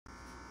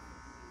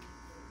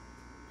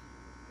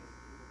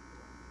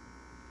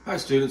Hi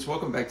students,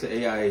 welcome back to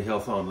AIA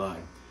Health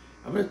Online.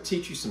 I'm going to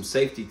teach you some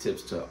safety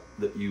tips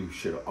that you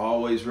should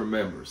always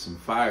remember, some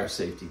fire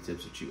safety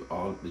tips that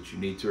you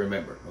need to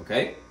remember,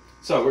 okay?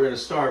 So we're going to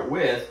start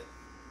with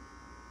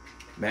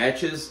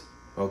matches,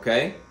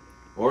 okay,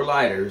 or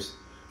lighters.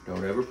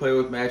 Don't ever play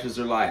with matches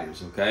or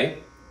lighters, okay?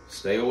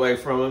 Stay away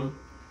from them.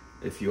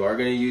 If you are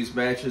going to use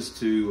matches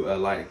to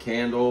light a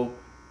candle,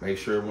 make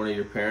sure one of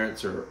your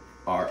parents are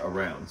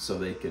around so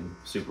they can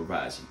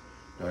supervise you.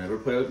 Don't ever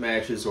play with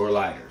matches or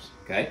lighters,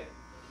 okay?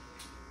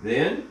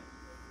 Then,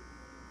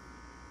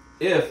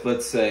 if,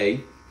 let's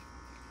say,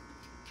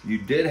 you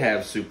did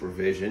have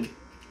supervision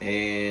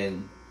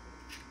and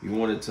you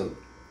wanted to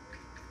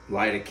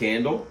light a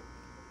candle,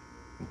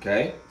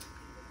 okay?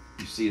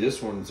 You see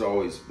this one's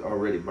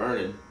already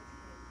burning.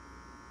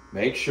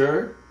 Make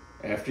sure,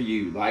 after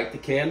you light the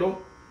candle,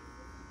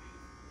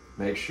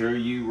 make sure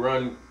you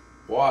run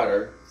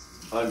water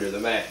under the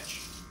match.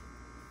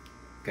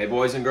 Okay,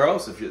 boys and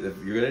girls, if you're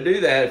going to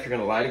do that, if you're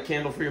going to light a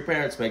candle for your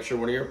parents, make sure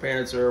one of your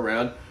parents are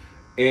around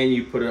and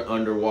you put it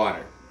under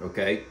water,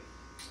 okay?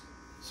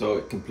 So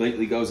it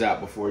completely goes out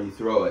before you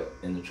throw it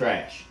in the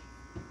trash,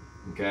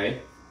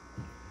 okay?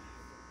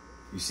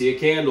 You see a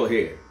candle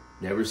here.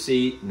 Never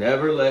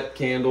let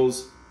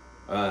candles,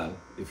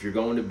 if you're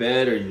going to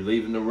bed or you're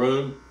leaving the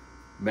room,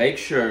 make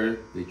sure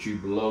that you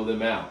blow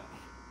them out.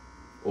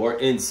 Or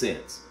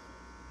incense.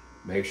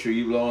 Make sure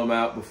you blow them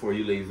out before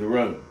you leave the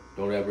room.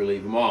 Don't ever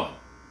leave them on.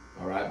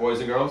 All right, boys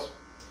and girls?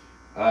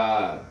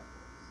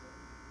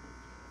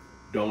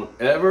 Don't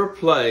ever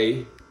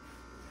play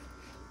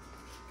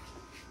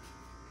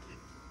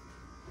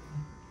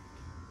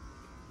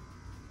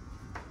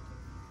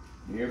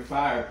near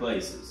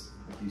fireplaces,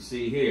 like you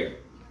see here.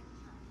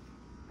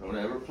 Don't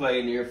ever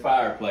play near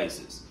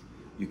fireplaces.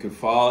 You can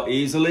fall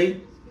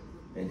easily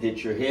and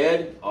hit your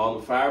head on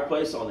the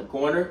fireplace on the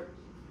corner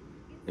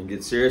and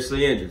get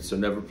seriously injured. So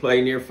never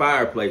play near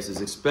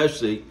fireplaces,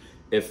 especially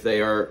if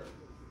they're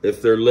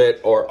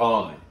lit or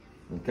on,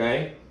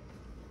 okay?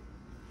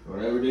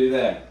 Don't ever do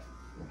that,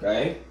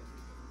 okay?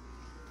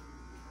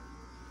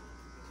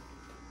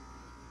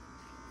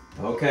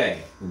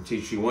 Okay, I'm gonna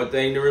teach you one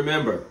thing to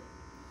remember.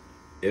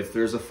 If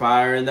there's a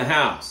fire in the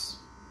house,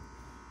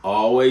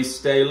 always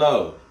stay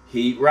low.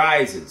 Heat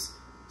rises.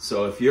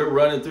 So if you're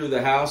running through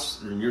the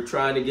house and you're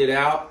trying to get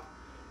out,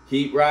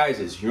 heat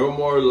rises. You're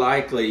more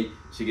likely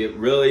to get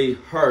really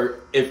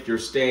hurt if you're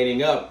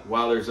standing up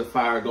while there's a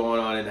fire going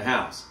on in the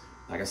house.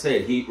 Like I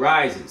said, heat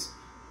rises.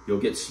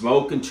 You'll get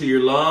smoke into your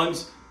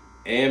lungs,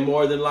 and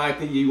more than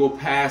likely you will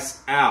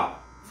pass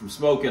out from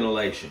smoke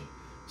inhalation.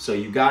 So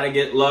you got to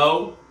get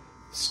low,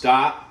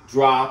 stop,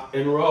 drop,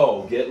 and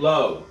roll. Get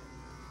low.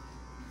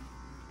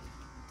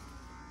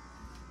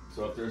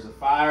 So if there's a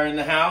fire in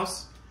the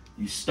house,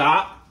 you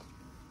stop,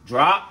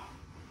 drop,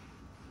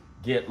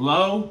 get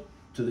low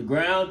to the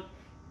ground,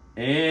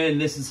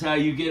 and this is how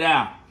you get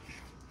out.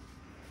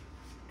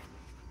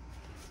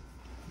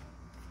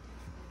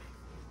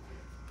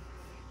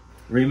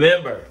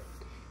 Remember,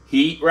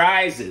 heat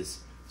rises,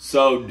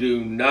 so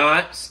do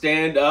not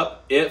stand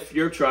up if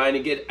you're trying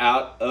to get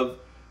out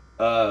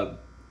of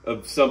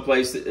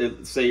someplace,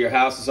 say your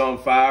house is on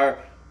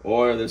fire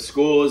or the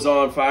school is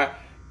on fire.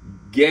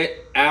 Get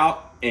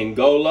out and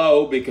go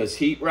low because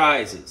heat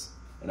rises.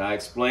 And I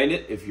explained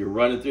it. If you're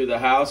running through the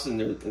house and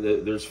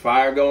there's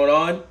fire going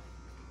on,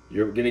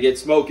 you're going to get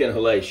smoke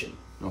inhalation.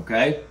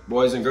 Okay,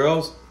 boys and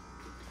girls?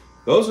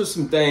 Those are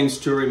some things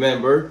to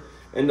remember.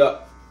 And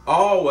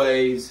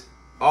always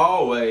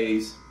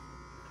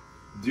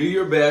do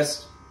your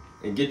best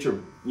and get your,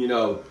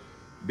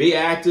 be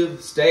active,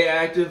 stay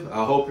active.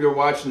 I hope you're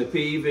watching the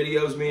PE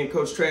videos me and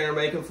Coach Trainer are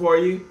making for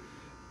you,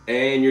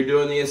 and you're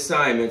doing the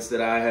assignments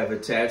that I have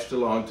attached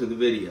along to the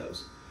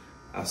videos.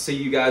 I'll see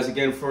you guys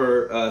again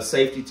for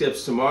safety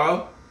tips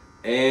tomorrow,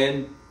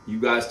 and you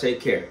guys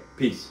take care.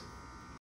 Peace.